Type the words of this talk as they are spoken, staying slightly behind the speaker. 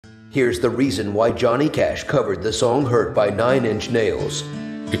Here's the reason why Johnny Cash covered the song Hurt by 9 Inch Nails.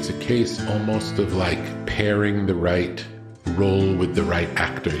 It's a case almost of like pairing the right role with the right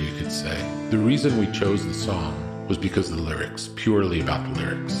actor, you could say. The reason we chose the song was because of the lyrics, purely about the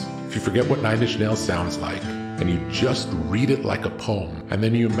lyrics. If you forget what 9 Inch Nails sounds like, and you just read it like a poem, and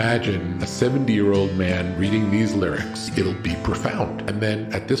then you imagine a 70-year-old man reading these lyrics, it'll be profound. And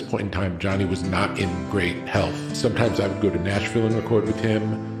then at this point in time, Johnny was not in great health. Sometimes I would go to Nashville and record with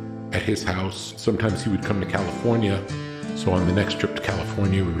him at his house. Sometimes he would come to California. So on the next trip to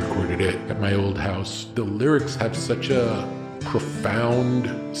California, we recorded it at my old house. The lyrics have such a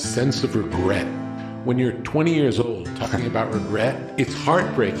profound sense of regret. When you're 20 years old talking about regret, it's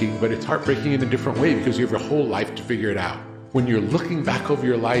heartbreaking, but it's heartbreaking in a different way because you have your whole life to figure it out. When you're looking back over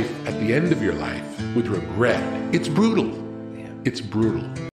your life at the end of your life with regret, it's brutal. It's brutal.